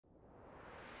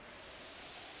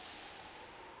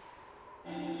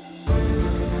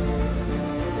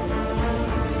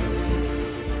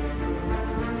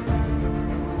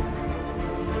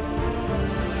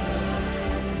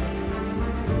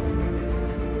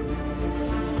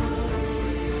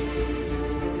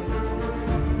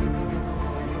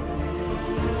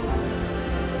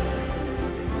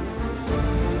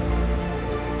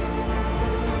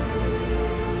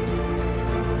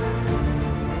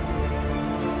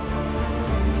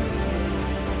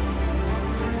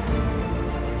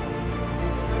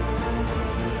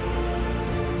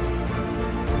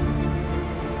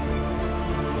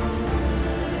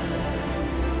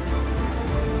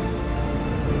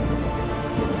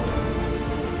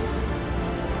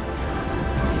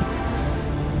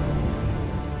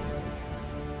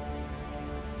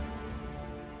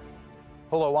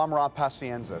Hello, I'm Rob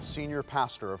Pacienza, Senior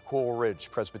Pastor of Coral Ridge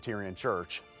Presbyterian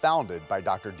Church, founded by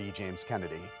Dr. D. James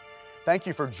Kennedy. Thank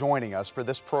you for joining us for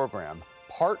this program,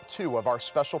 part 2 of our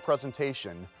special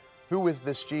presentation, Who is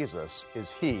This Jesus?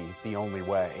 Is He the Only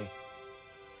Way?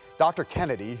 Dr.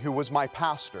 Kennedy, who was my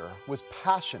pastor, was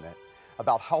passionate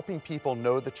about helping people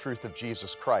know the truth of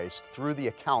Jesus Christ through the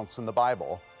accounts in the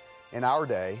Bible. In our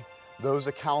day, those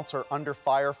accounts are under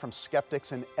fire from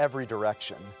skeptics in every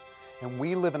direction. And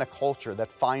we live in a culture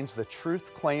that finds the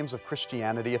truth claims of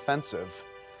Christianity offensive.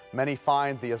 Many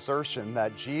find the assertion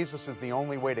that Jesus is the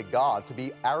only way to God to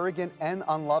be arrogant and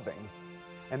unloving.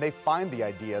 And they find the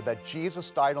idea that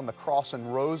Jesus died on the cross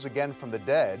and rose again from the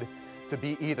dead to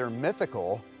be either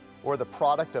mythical or the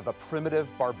product of a primitive,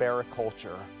 barbaric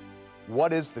culture.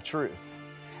 What is the truth?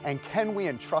 And can we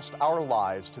entrust our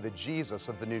lives to the Jesus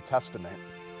of the New Testament?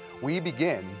 We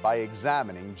begin by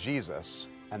examining Jesus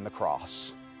and the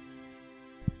cross.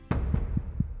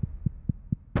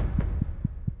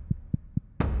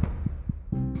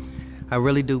 I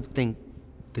really do think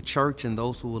the church and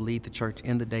those who will lead the church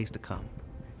in the days to come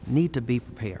need to be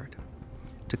prepared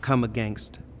to come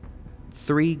against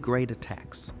 3 great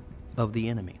attacks of the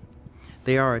enemy.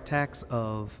 They are attacks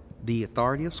of the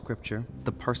authority of Scripture,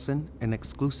 the person and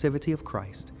exclusivity of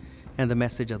Christ, and the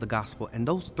message of the gospel. And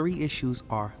those 3 issues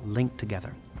are linked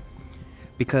together.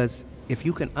 Because if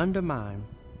you can undermine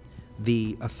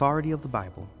the authority of the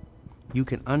Bible, you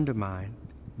can undermine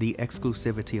the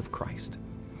exclusivity of Christ.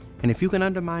 And if you can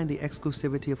undermine the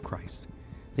exclusivity of Christ,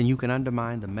 then you can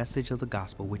undermine the message of the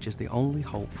gospel, which is the only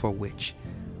hope for which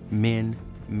men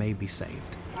may be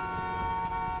saved.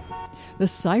 The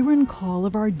siren call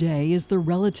of our day is the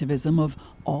relativism of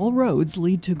all roads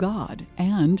lead to God,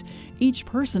 and each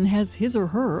person has his or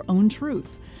her own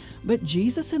truth. But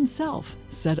Jesus himself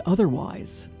said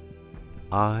otherwise.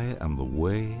 I am the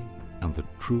way and the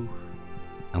truth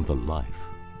and the life.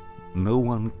 No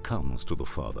one comes to the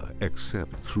Father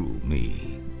except through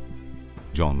me.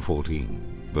 John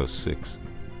 14, verse 6.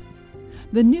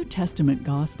 The New Testament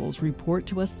Gospels report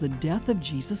to us the death of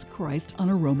Jesus Christ on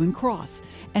a Roman cross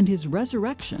and his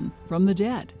resurrection from the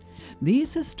dead.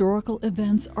 These historical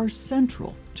events are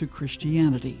central to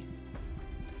Christianity.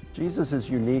 Jesus is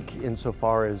unique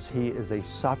insofar as he is a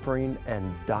suffering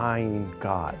and dying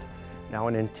God. Now,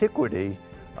 in antiquity,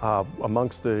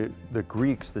 amongst the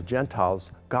Greeks, the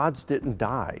Gentiles, gods didn't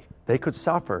die. They could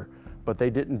suffer, but they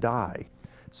didn't die.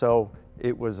 So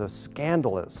it was a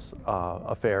scandalous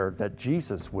affair that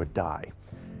Jesus would die.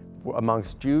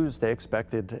 Amongst Jews, they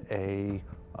expected a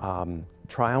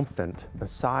triumphant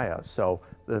Messiah. So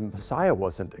the Messiah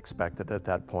wasn't expected at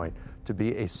that point to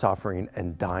be a suffering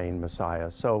and dying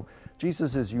Messiah. So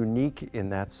Jesus is unique in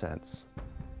that sense.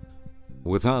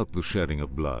 Without the shedding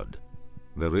of blood,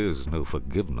 there is no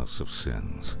forgiveness of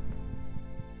sins.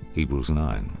 Hebrews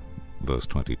 9, verse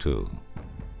 22.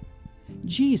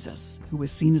 Jesus, who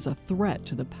was seen as a threat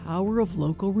to the power of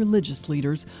local religious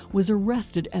leaders, was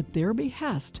arrested at their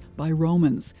behest by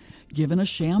Romans, given a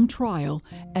sham trial,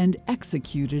 and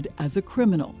executed as a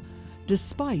criminal,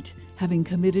 despite having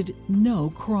committed no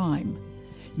crime.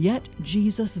 Yet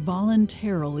Jesus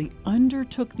voluntarily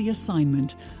undertook the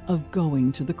assignment of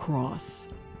going to the cross.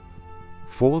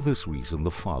 For this reason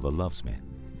the Father loves me,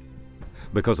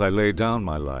 because I lay down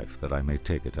my life that I may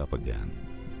take it up again.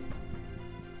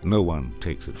 No one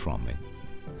takes it from me,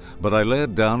 but I lay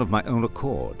it down of my own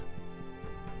accord.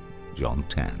 John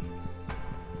 10,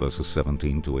 verses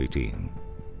 17 to 18.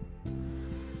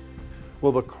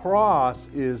 Well, the cross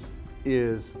is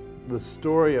the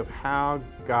story of how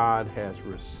God has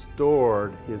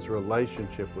restored his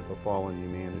relationship with the fallen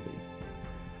humanity.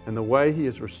 And the way he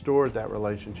has restored that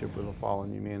relationship with the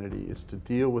fallen humanity is to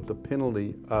deal with the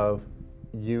penalty of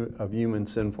human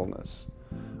sinfulness.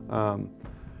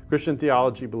 Christian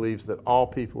theology believes that all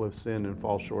people have sinned and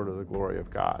fall short of the glory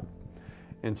of God.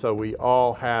 And so we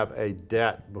all have a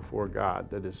debt before God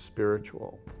that is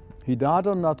spiritual. He died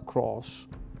on that cross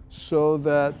so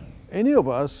that any of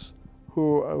us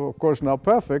who are, of course, not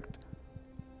perfect,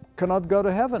 cannot go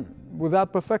to heaven.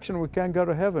 Without perfection, we can't go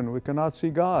to heaven. We cannot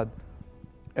see God.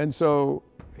 And so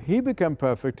he became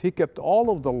perfect. He kept all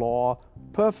of the law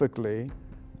perfectly,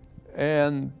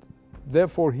 and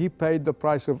therefore he paid the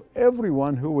price of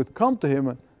everyone who would come to him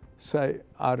and say,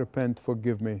 I repent,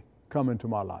 forgive me, come into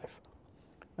my life.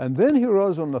 And then he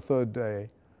rose on the 3rd day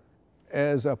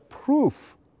as a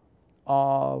proof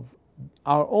of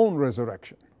our own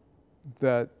resurrection,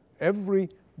 that every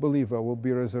believer will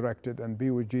be resurrected and be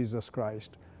with Jesus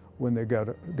Christ when they go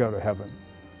to heaven.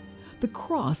 The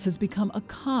cross has become a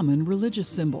common religious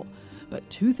symbol, But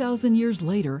 2,000 years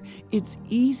later, it's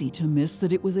easy to miss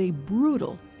that it was a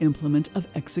brutal implement of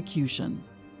execution.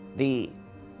 The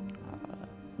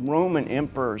Roman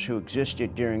emperors who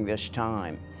existed during this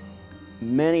time,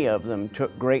 many of them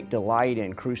took great delight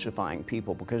in crucifying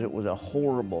people because it was a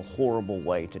horrible, horrible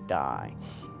way to die.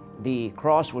 The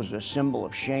cross was a symbol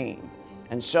of shame.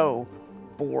 And so,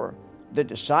 for the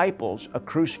disciples, a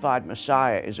crucified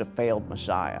Messiah is a failed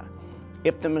Messiah.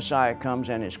 If the Messiah comes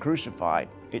and is crucified,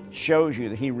 it shows you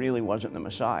that he really wasn't the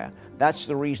Messiah. That's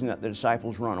the reason that the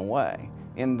disciples run away.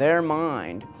 In their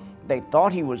mind, they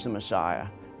thought he was the Messiah,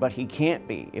 but he can't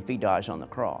be if he dies on the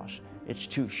cross. It's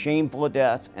too shameful a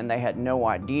death, and they had no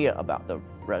idea about the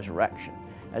resurrection.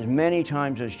 As many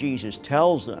times as Jesus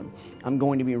tells them, I'm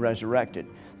going to be resurrected,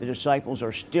 the disciples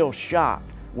are still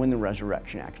shocked when the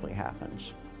resurrection actually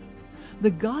happens. The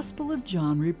Gospel of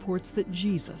John reports that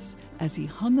Jesus, as he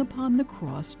hung upon the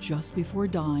cross just before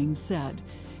dying, said,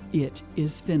 "It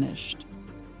is finished."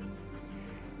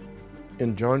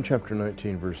 In John chapter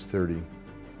 19, verse 30,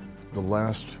 the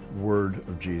last word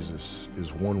of Jesus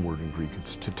is one word in Greek.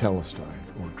 It's tetelestai,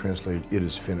 or translated, "it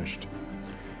is finished."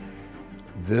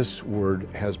 This word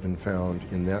has been found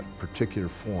in that particular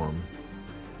form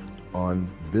on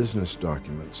business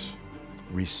documents,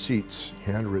 receipts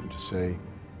handwritten to say,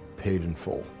 paid in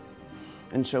full.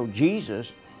 And so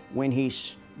Jesus, when he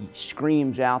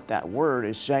screams out that word,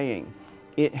 is saying,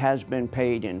 it has been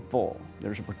paid in full.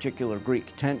 There's a particular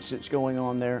Greek tense that's going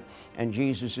on there, and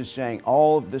Jesus is saying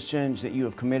all of the sins that you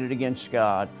have committed against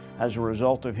God as a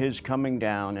result of his coming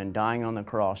down and dying on the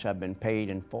cross have been paid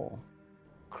in full.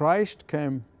 Christ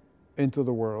came into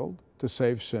the world to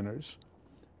save sinners.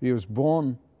 He was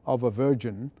born of a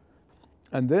virgin,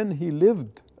 and then he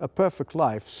lived a perfect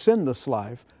life, sinless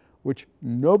life, which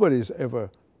nobody's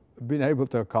ever been able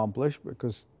to accomplish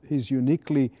because he's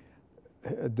uniquely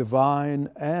divine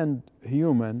and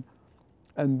human.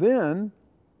 And then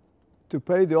to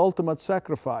pay the ultimate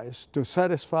sacrifice, to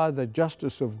satisfy the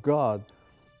justice of God.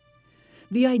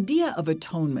 The idea of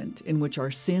atonement, in which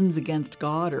our sins against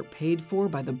God are paid for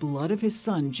by the blood of his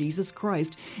Son, Jesus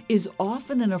Christ, is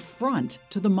often an affront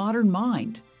to the modern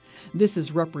mind. This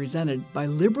is represented by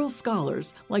liberal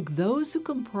scholars like those who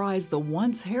comprise the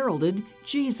once heralded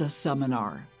Jesus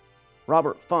Seminar.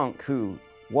 Robert Funk, who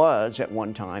was at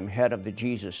one time head of the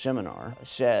Jesus Seminar,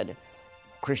 said,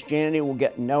 Christianity will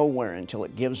get nowhere until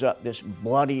it gives up this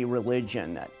bloody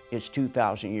religion that is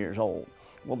 2,000 years old.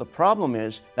 Well, the problem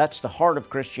is that's the heart of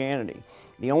Christianity.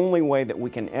 The only way that we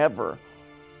can ever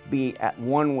be at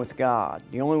one with God,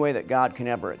 the only way that God can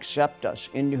ever accept us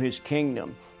into his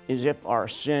kingdom is if our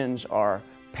sins are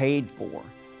paid for.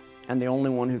 And the only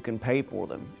one who can pay for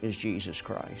them is Jesus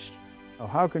Christ.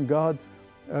 How can God,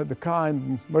 the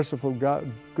kind, merciful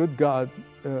God, good God,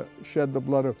 shed the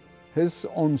blood of his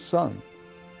own Son?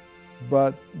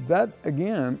 But that,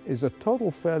 again, is a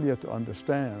total failure to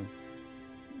understand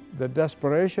the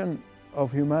desperation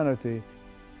of humanity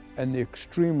and the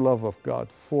extreme love of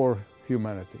God for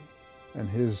humanity and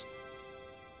his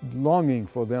longing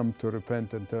for them to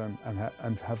repent and turn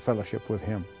and have fellowship with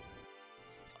him.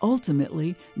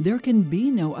 Ultimately, there can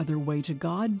be no other way to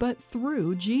God but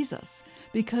through Jesus,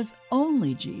 because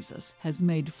only Jesus has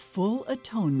made full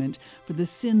atonement for the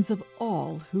sins of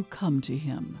all who come to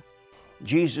him.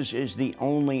 Jesus is the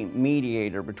only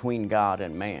mediator between God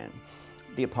and man.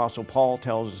 The Apostle Paul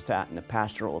tells us that in the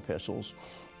pastoral epistles.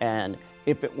 And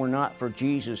if it were not for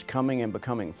Jesus coming and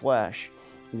becoming flesh,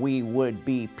 we would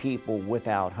be people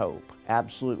without hope,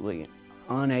 absolutely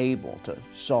unable to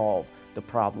solve the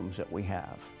problems that we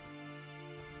have.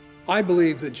 I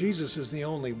believe that Jesus is the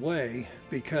only way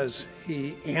because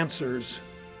he answers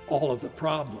all of the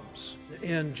problems.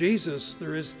 In Jesus,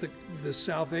 there is the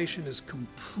salvation is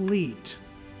complete.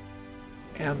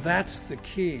 And that's the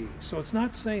key. So it's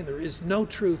not saying there is no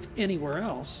truth anywhere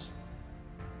else.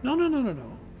 No.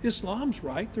 Islam's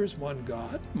right. There's one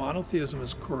God. Monotheism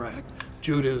is correct.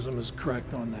 Judaism is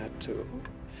correct on that too.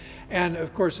 And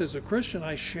of course, as a Christian,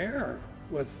 I share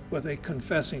with a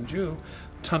confessing Jew,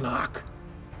 Tanakh,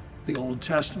 the Old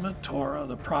Testament, Torah,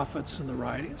 the prophets, and the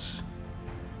writings.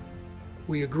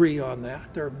 We agree on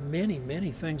that. There are many,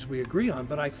 many things we agree on,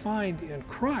 but I find in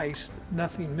Christ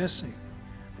nothing missing.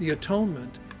 The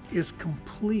atonement is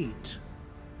complete.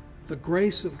 The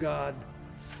grace of God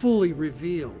fully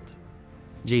revealed.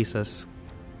 Jesus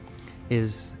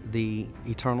is the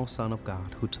eternal Son of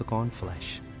God who took on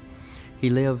flesh.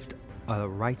 He lived a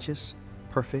righteous,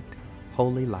 perfect,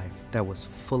 holy life that was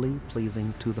fully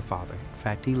pleasing to the Father. In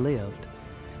fact, he lived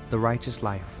the righteous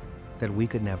life that we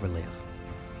could never live.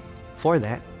 For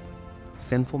that,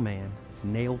 sinful man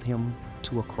nailed him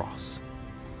to a cross.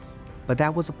 But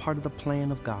that was a part of the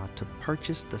plan of God to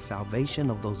purchase the salvation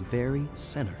of those very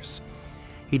sinners.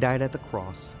 He died at the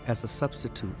cross as a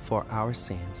substitute for our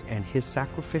sins, and his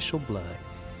sacrificial blood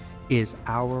is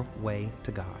our way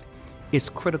to God. It's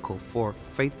critical for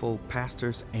faithful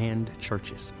pastors and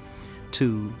churches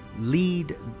to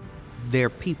lead their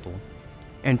people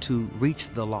and to reach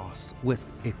the lost with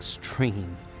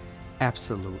extreme,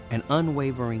 absolute, and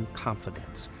unwavering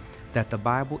confidence that the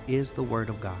Bible is the Word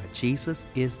of God. Jesus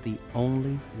is the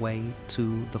only way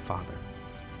to the Father,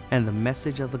 and the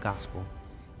message of the gospel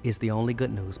is the only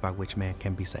good news by which man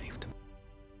can be saved.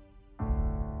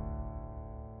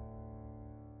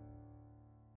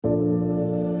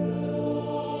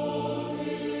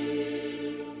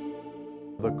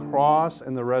 The cross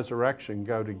and the resurrection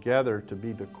go together to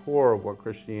be the core of what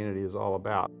Christianity is all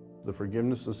about. The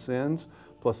forgiveness of sins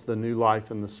plus the new life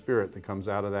in the Spirit that comes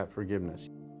out of that forgiveness.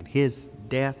 His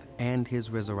death and his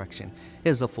resurrection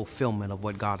is a fulfillment of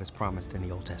what God has promised in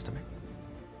the Old Testament.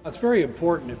 It's very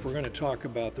important, if we're going to talk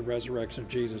about the resurrection of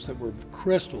Jesus, that we're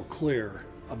crystal clear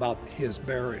about his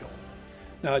burial.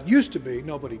 Now, it used to be,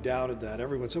 nobody doubted that.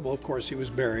 Everyone said, well, of course he was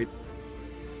buried.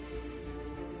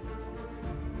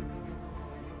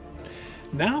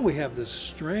 Now we have this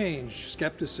strange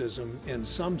skepticism in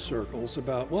some circles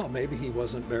about, well, maybe he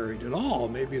wasn't buried at all.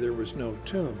 Maybe there was no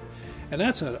tomb. And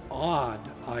that's an odd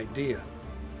idea.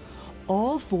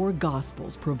 All four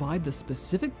Gospels provide the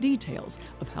specific details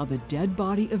of how the dead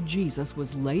body of Jesus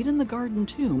was laid in the garden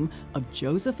tomb of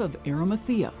Joseph of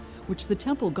Arimathea, which the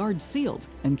temple guard sealed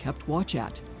and kept watch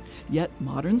at. Yet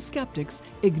modern skeptics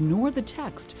ignore the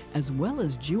text as well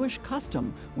as Jewish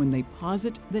custom when they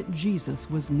posit that Jesus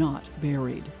was not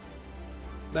buried.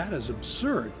 That is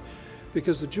absurd,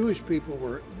 because the Jewish people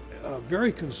were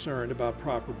very concerned about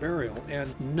proper burial,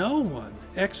 and no one,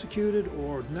 executed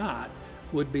or not,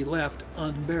 would be left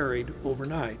unburied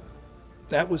overnight.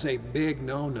 That was a big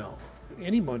no-no.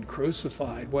 Anyone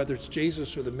crucified, whether it's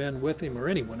Jesus or the men with him or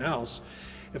anyone else,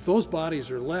 if those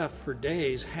bodies are left for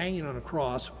days hanging on a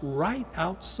cross right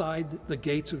outside the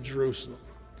gates of Jerusalem,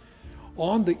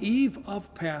 on the eve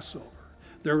of Passover,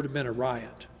 there would have been a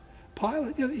riot.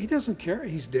 Pilate, he doesn't care.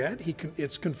 He's dead.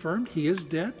 It's confirmed he is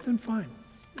dead, then fine.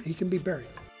 He can be buried.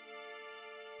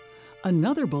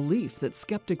 Another belief that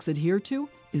skeptics adhere to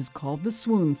is called the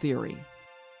swoon theory.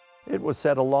 It was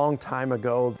said a long time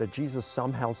ago that Jesus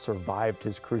somehow survived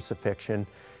his crucifixion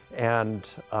and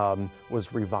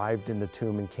was revived in the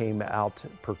tomb and came out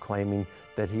proclaiming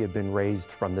that he had been raised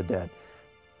from the dead.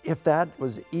 If that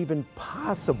was even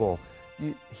possible,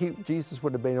 Jesus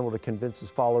would have been able to convince his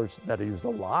followers that he was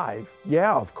alive.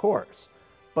 Yeah, of course.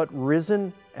 But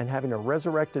risen and having a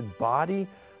resurrected body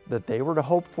that they were to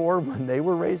hope for when they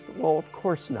were raised? Well, of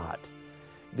course not.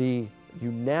 The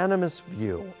unanimous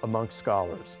view among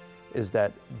scholars is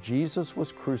that Jesus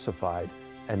was crucified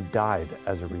and died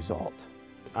as a result.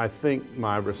 I think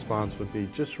my response would be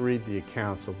just read the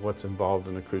accounts of what's involved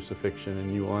in the crucifixion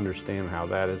and you will understand how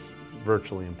that is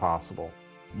virtually impossible.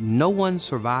 No one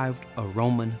survived a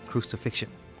Roman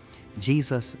crucifixion.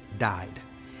 Jesus died,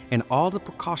 and all the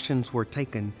precautions were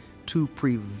taken to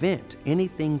prevent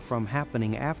anything from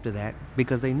happening after that,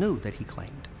 because they knew that he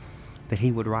claimed that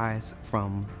he would rise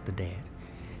from the dead.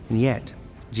 And yet,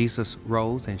 Jesus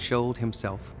rose and showed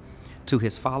himself to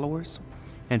his followers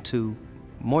and to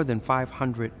more than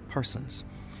 500 persons.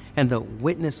 And the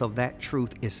witness of that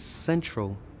truth is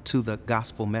central to the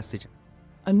gospel message.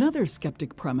 Another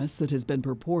skeptic premise that has been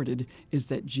purported is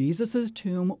that Jesus'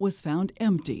 tomb was found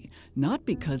empty, not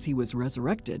because he was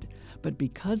resurrected, but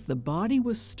because the body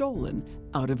was stolen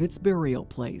out of its burial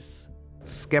place.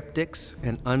 Skeptics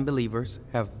and unbelievers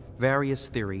have various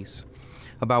theories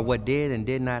about what did and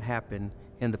did not happen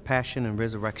in the passion and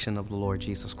resurrection of the Lord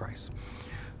Jesus Christ.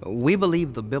 We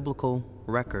believe the biblical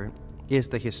record is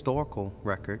the historical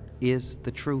record, is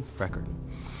the true record.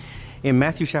 In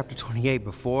Matthew chapter 28,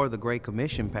 before the Great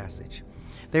Commission passage,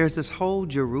 there's this whole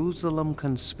Jerusalem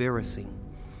conspiracy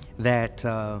that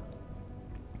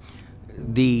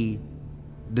the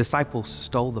disciples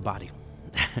stole the body,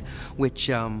 which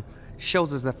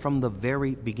shows us that from the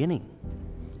very beginning,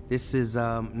 this is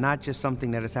not just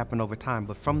something that has happened over time,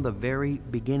 but from the very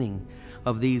beginning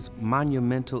of these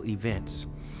monumental events,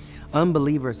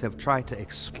 unbelievers have tried to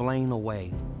explain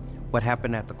away what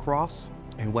happened at the cross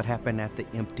and what happened at the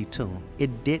empty tomb.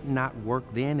 It did not work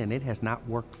then, and it has not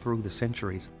worked through the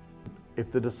centuries.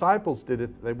 If the disciples did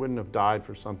it, they wouldn't have died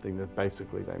for something that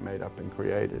basically they made up and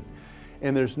created.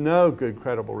 And there's no good,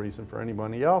 credible reason for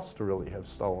anybody else to really have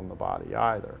stolen the body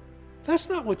either. That's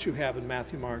not what you have in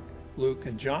Matthew, Mark, Luke,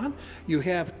 and John. You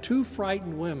have two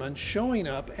frightened women showing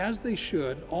up as they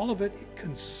should, all of it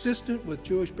consistent with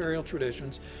Jewish burial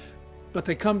traditions, but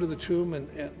they come to the tomb and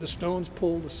the stone's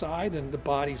pulled aside and the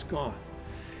body's gone.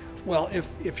 Well,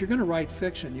 if you're going to write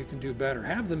fiction, you can do better.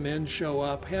 Have the men show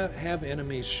up, have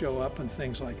enemies show up and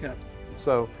things like that.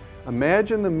 So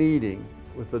imagine the meeting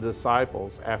with the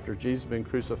disciples after Jesus has been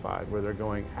crucified, where they're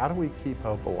going, how do we keep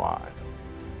hope alive,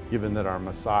 given that our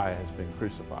Messiah has been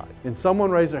crucified? And someone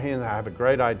raised their hand, I have a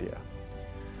great idea.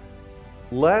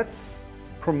 Let's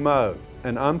promote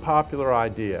an unpopular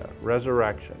idea,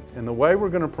 resurrection. And the way we're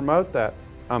going to promote that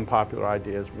unpopular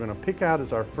idea is we're going to pick out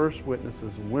as our first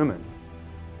witnesses women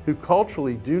who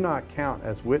culturally do not count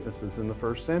as witnesses in the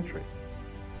first century.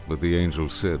 But the angel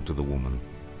said to the woman,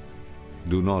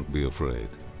 "Do not be afraid,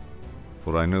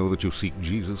 for I know that you seek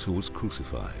Jesus who was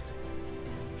crucified.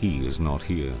 He is not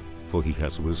here, for he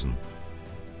has risen.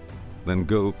 Then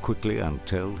go quickly and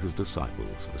tell his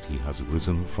disciples that he has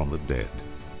risen from the dead."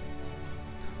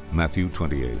 Matthew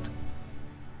 28,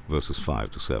 verses 5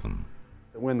 to 7.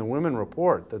 When the women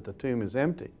report that the tomb is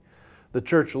empty, the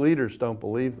church leaders don't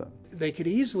believe them. They could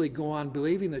easily go on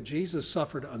believing that Jesus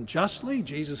suffered unjustly.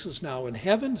 Jesus is now in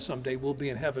heaven. Someday we'll be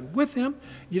in heaven with him.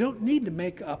 You don't need to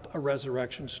make up a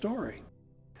resurrection story.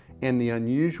 And the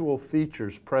unusual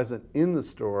features present in the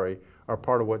story are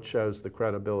part of what shows the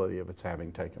credibility of its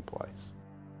having taken place.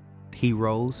 He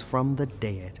rose from the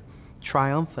dead,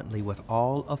 triumphantly with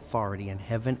all authority in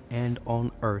heaven and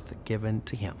on earth given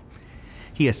to him.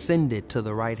 He ascended to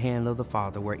the right hand of the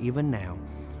Father, where even now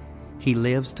he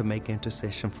lives to make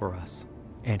intercession for us.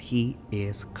 And he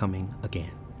is coming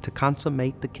again to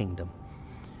consummate the kingdom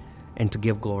and to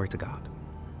give glory to God.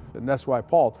 And that's why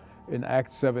Paul in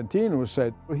Acts 17 was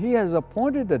said, he has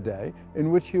appointed a day in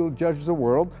which he'll judge the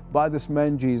world by this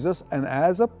man Jesus, and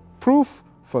as a proof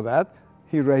for that,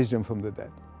 he raised him from the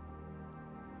dead.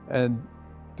 And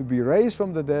to be raised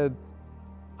from the dead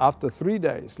after 3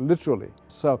 days, literally.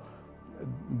 So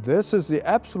this is the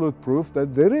absolute proof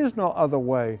that there is no other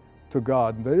way to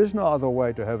God, there is no other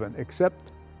way to heaven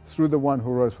except through the one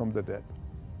who rose from the dead.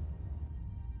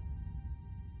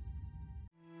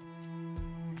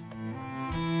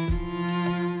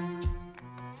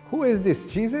 Who is this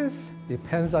Jesus?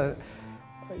 Depends on,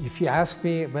 if you ask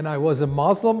me when I was a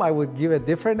Muslim, I would give a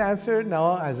different answer.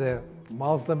 Now, as a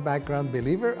Muslim background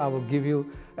believer, I will give you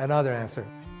another answer.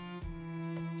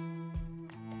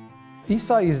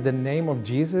 Isa is the name of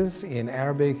Jesus in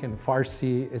Arabic and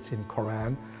Farsi, it's in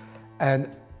Quran.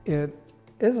 And in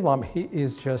Islam, he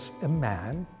is just a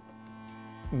man,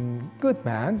 good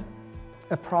man,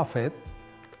 a prophet,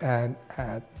 and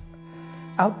an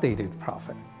outdated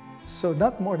prophet. So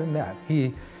not more than that.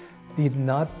 He did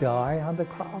not die on the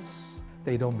cross.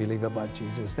 They don't believe about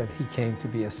Jesus, that he came to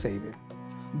be a savior.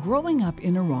 Growing up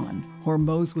in Iran,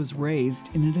 Hormoz was raised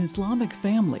in an Islamic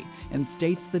family and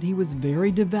states that he was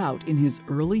very devout in his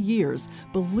early years,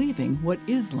 believing what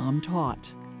Islam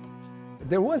taught.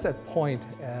 There was a point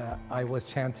I was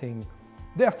chanting,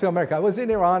 "Death to America." I was in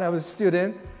Iran, I was a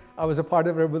student, I was a part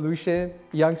of the revolution,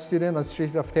 young student on the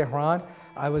streets of Tehran.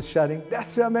 I was shouting,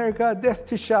 "Death to America, death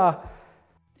to Shah."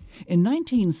 In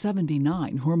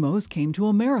 1979, Hormoz came to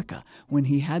America when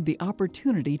he had the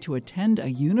opportunity to attend a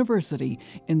university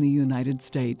in the United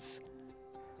States.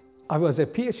 I was a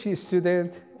PhD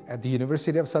student at the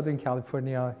University of Southern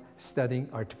California studying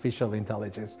artificial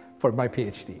intelligence for my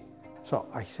PhD. So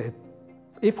I said,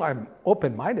 if I'm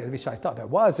open-minded, which I thought I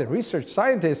was, a research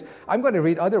scientist, I'm going to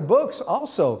read other books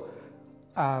also.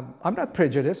 I'm not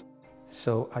prejudiced.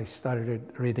 So I started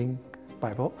reading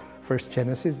Bible, first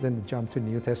Genesis, then jumped to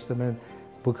New Testament,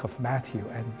 book of Matthew,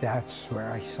 and that's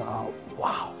where I saw,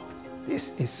 wow,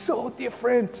 this is so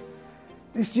different.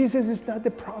 This Jesus is not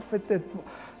the prophet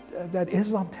that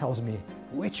Islam tells me.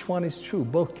 Which one is true?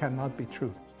 Both cannot be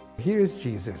true. Here is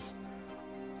Jesus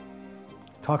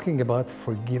talking about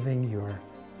forgiving your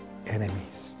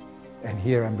enemies. And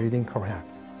here I'm reading Quran,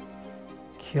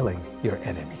 killing your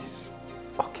enemies.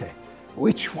 Okay,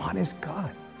 which one is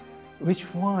God? Which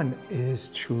one is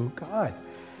true God?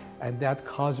 And that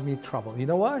caused me trouble. You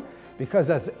know why? Because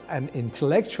as an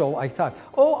intellectual, I thought,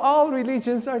 oh, all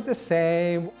religions are the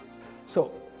same.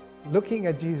 So looking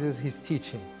at Jesus, his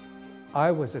teachings, I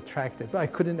was attracted, but I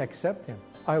couldn't accept him.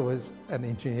 I was an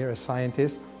engineer, a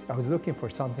scientist. I was looking for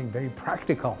something very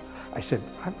practical. I said,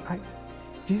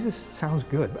 Jesus sounds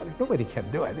good, but nobody can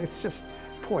do it. It's just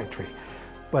poetry.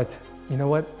 But you know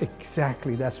what?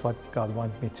 Exactly that's what God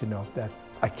wanted me to know, that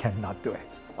I cannot do it.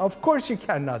 Of course you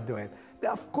cannot do it.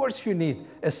 Of course you need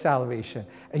a salvation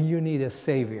and you need a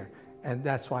savior. And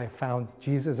that's why I found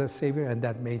Jesus as savior, and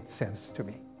that made sense to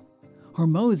me.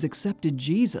 Hormoz accepted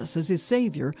Jesus as his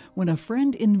Savior when a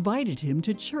friend invited him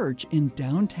to church in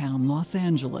downtown Los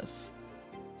Angeles.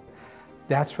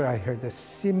 That's where I heard the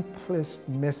simplest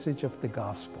message of the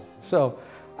gospel. So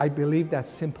I believe that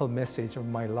simple message of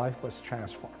my life was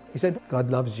transformed. He said, God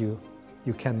loves you.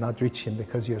 You cannot reach him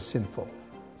because you're sinful.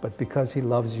 But because he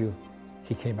loves you,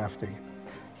 he came after you.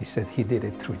 He said he did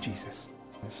it through Jesus.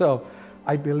 So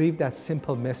I believe that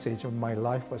simple message of my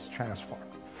life was transformed.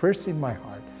 First in my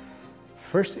heart,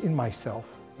 first in myself,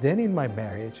 then in my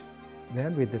marriage,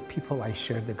 then with the people I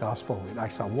shared the gospel with. I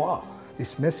saw, wow,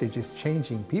 this message is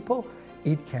changing people.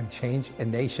 It can change a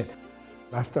nation.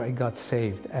 After I got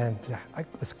saved and I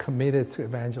was committed to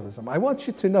evangelism, I want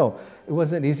you to know it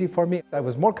wasn't easy for me. I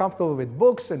was more comfortable with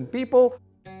books and people.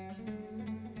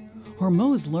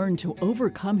 Hormoz learned to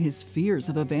overcome his fears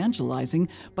of evangelizing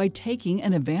by taking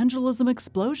an evangelism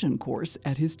explosion course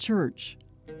at his church.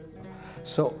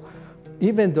 So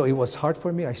even though it was hard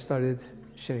for me, I started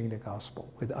sharing the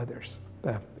gospel with others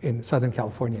in Southern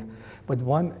California. But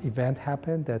one event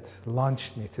happened that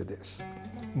launched me to this.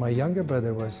 My younger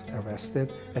brother was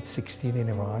arrested at 16 in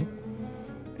Iran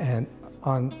and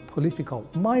on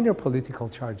minor political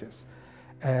charges.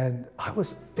 And I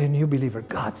was a new believer.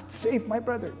 God save my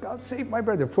brother. God save my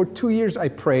brother. For 2 years I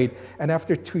prayed. And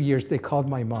after 2 years, they called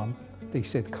my mom. They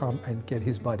said, come and get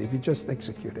his body. We just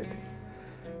executed him.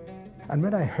 And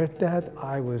when I heard that,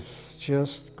 I was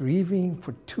just grieving.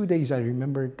 For 2 days, I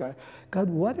remember, God,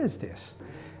 what is this?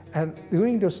 And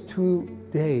during those 2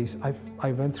 days,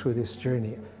 I went through this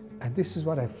journey. And this is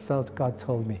what I felt God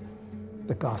told me,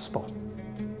 the gospel,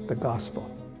 the gospel.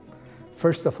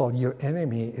 First of all, your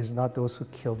enemy is not those who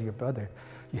killed your brother.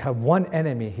 You have one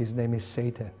enemy, his name is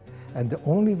Satan. And the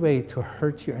only way to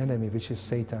hurt your enemy, which is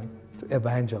Satan, to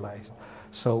evangelize.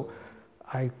 So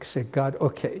I said, God,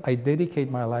 okay, I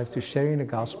dedicate my life to sharing the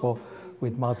gospel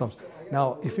with Muslims.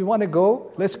 Now, if you want to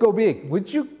go, let's go big.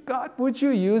 God, would you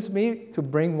use me to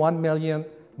bring 1 million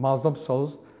Muslim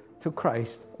souls to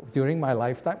Christ during my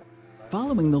lifetime?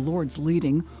 Following the Lord's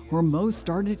leading, Hormoz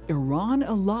started Iran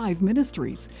Alive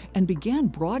Ministries and began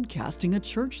broadcasting a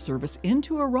church service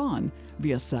into Iran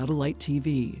via satellite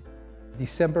TV.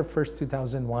 December 1st,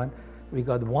 2001, we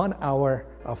got 1 hour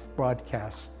of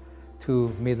broadcast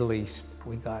to Middle East.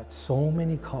 We got so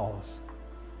many calls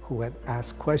who had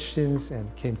asked questions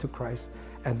and came to Christ.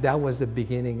 And that was the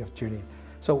beginning of journey.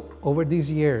 So over these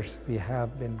years, we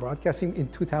have been broadcasting. In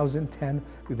 2010,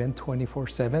 we went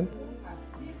 24/7.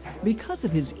 Because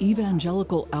of his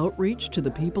evangelical outreach to the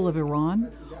people of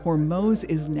Iran, Hormoz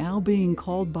is now being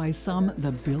called by some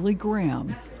the Billy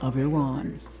Graham of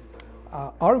Iran.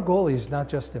 Our goal is not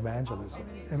just evangelism.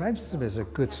 Evangelism is a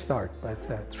good start,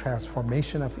 but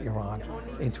transformation of Iran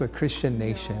into a Christian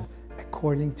nation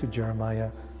according to Jeremiah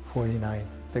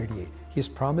 49:38. He's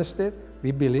promised it,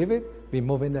 we believe it, we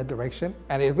move in that direction,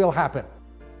 and it will happen.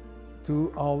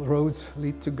 Do all roads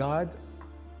lead to God?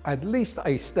 At least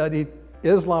I studied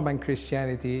Islam and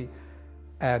Christianity,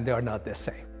 and they are not the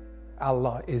same.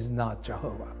 Allah is not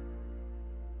Jehovah.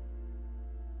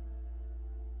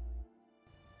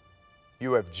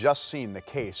 You have just seen the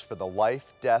case for the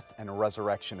life, death, and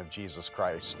resurrection of Jesus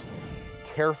Christ.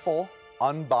 Careful,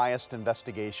 unbiased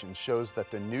investigation shows that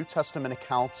the New Testament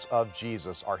accounts of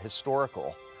Jesus are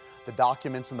historical. The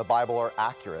documents in the Bible are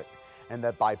accurate, and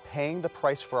that by paying the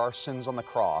price for our sins on the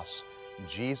cross,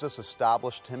 Jesus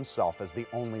established himself as the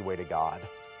only way to God.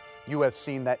 You have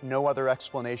seen that no other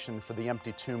explanation for the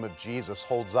empty tomb of Jesus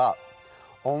holds up.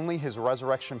 Only his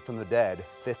resurrection from the dead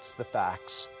fits the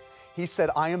facts. He said,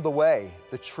 I am the way,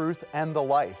 the truth, and the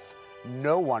life.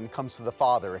 No one comes to the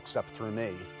Father except through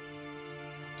me.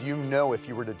 Do you know if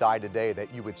you were to die today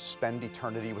that you would spend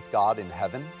eternity with God in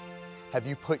heaven? Have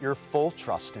you put your full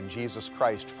trust in Jesus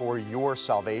Christ for your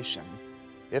salvation?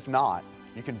 If not,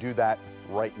 you can do that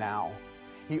right now.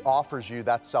 He offers you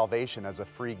that salvation as a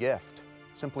free gift.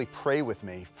 Simply pray with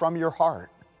me from your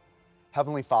heart.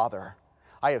 Heavenly Father,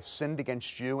 I have sinned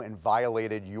against you and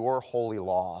violated your holy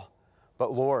law.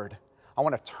 But Lord, I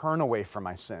want to turn away from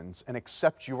my sins and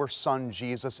accept your Son,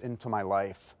 Jesus, into my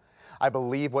life. I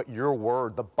believe what your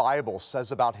word, the Bible,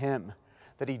 says about him,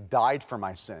 that he died for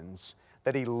my sins,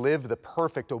 that he lived the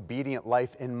perfect, obedient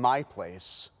life in my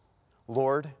place.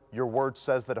 Lord, your word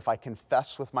says that if I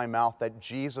confess with my mouth that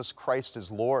Jesus Christ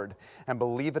is Lord and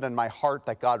believe it in my heart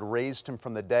that God raised him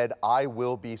from the dead, I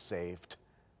will be saved.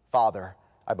 Father,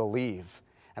 I believe,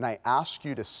 and I ask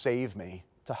you to save me,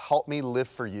 to help me live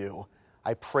for you.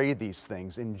 I pray these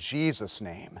things in Jesus'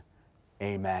 name.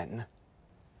 Amen.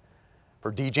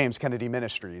 For D. James Kennedy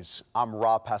Ministries, I'm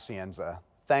Rob Pacienza.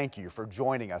 Thank you for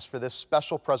joining us for this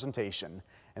special presentation,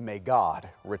 and may God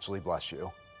richly bless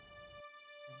you.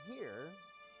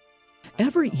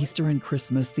 Every Easter and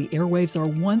Christmas, the airwaves are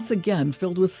once again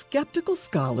filled with skeptical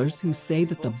scholars who say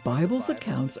that the Bible's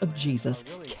accounts of Jesus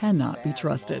cannot be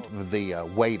trusted. The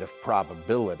weight of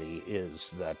probability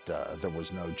is that there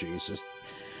was no Jesus.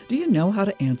 Do you know how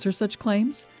to answer such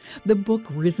claims? The book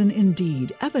Risen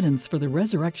Indeed, Evidence for the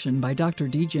Resurrection by Dr.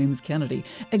 D. James Kennedy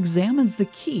examines the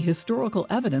key historical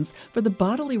evidence for the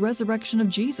bodily resurrection of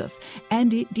Jesus,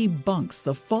 and it debunks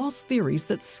the false theories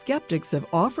that skeptics have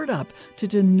offered up to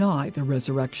deny the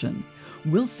resurrection.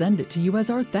 We'll send it to you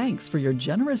as our thanks for your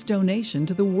generous donation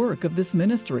to the work of this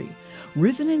ministry.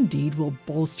 Risen Indeed will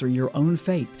bolster your own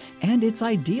faith, and it's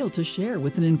ideal to share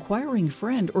with an inquiring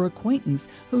friend or acquaintance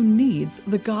who needs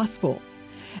the gospel.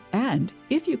 And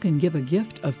if you can give a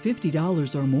gift of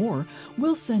 $50 or more,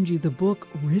 we'll send you the book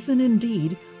Risen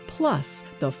Indeed, plus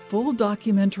the full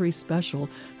documentary special,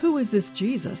 Who is This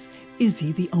Jesus? Is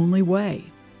He the Only Way?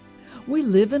 We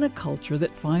live in a culture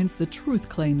that finds the truth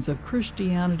claims of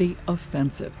Christianity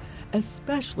offensive,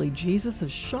 especially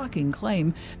Jesus' shocking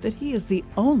claim that He is the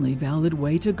only valid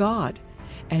way to God.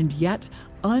 And yet,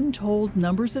 untold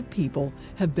numbers of people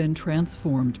have been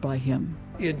transformed by Him.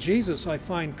 In Jesus, I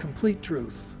find complete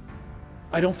truth.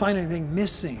 I don't find anything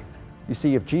missing. You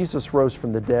see, if Jesus rose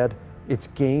from the dead, it's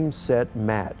game, set,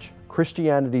 match.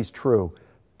 Christianity's true,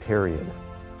 period.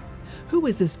 Who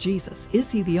is This Jesus?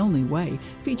 Is He the Only Way?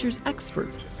 Features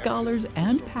experts, scholars,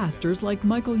 and pastors like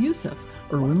Michael Youssef,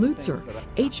 Erwin Lutzer,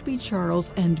 H.B.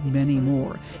 Charles, and many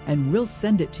more. And we'll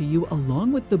send it to you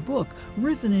along with the book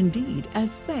Risen Indeed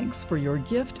as thanks for your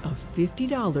gift of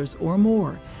 $50 or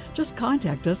more. Just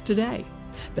contact us today.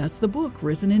 That's the book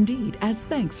Risen Indeed as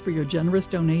thanks for your generous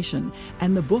donation,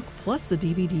 and the book plus the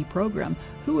DVD program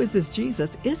Who is This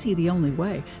Jesus? Is He the Only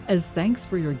Way? As thanks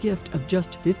for your gift of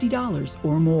just $50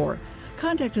 or more.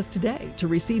 Contact us today to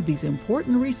receive these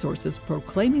important resources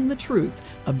proclaiming the truth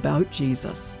about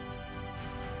Jesus.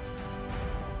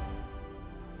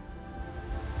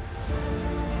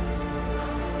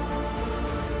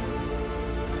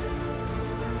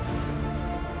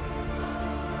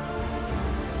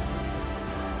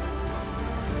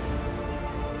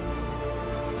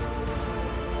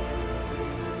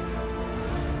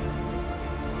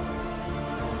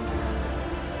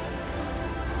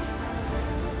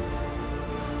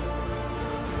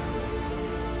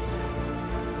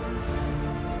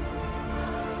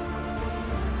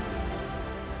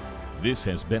 This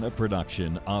has been a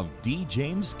production of D.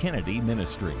 James Kennedy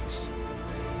Ministries.